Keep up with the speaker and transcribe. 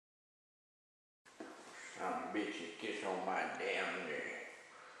bitches gets on my damn nerve.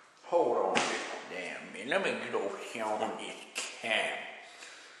 Hold on just a damn minute. Let me get over here on this camera.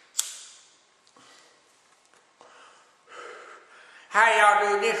 How y'all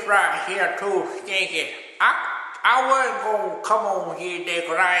do this right here, Tubeskanke? I wasn't gonna come on here today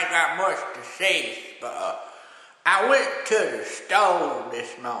because I ain't got much to say, but I went to the store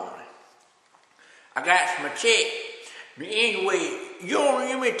this morning. I got some check. But anyway,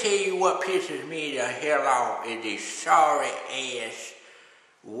 let me tell you what pisses me the hell off is these sorry ass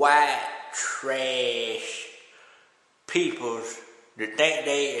white trash peoples that think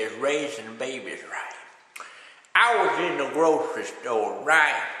they is raising babies right. I was in the grocery store,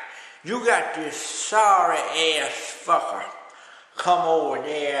 right? You got this sorry ass fucker come over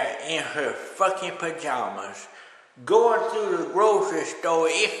there in her fucking pajamas, going through the grocery store.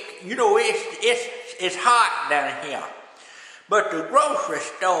 It's hot down here, but the grocery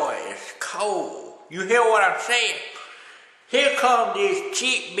store is cold. You hear what I'm saying? Here comes this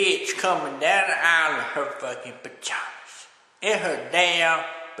cheap bitch coming down the aisle in her fucking pajamas. In her damn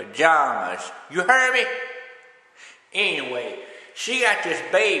pajamas. You heard me? Anyway, she got this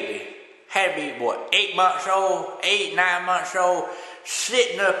baby, had to be what, 8 months old, 8, 9 months old,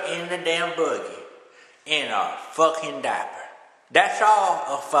 sitting up in the damn buggy in a fucking diaper. That's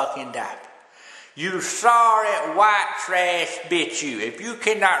all, a fucking diaper. You sorry white trash bitch you. If you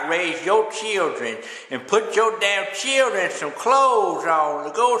cannot raise your children and put your damn children some clothes on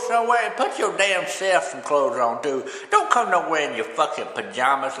to go somewhere and put your damn self some clothes on too, don't come nowhere in your fucking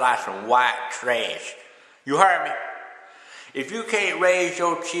pajamas like some white trash. You heard me? If you can't raise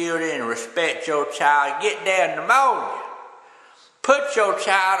your children and respect your child, get down pneumonia. Put your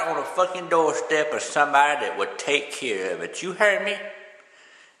child on a fucking doorstep of somebody that would take care of it. You heard me?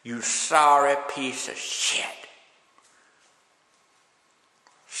 You sorry piece of shit.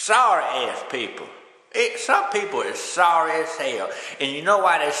 Sorry ass people. Some people is sorry as hell. And you know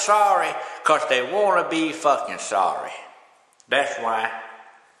why they're sorry? Because they want to be fucking sorry. That's why.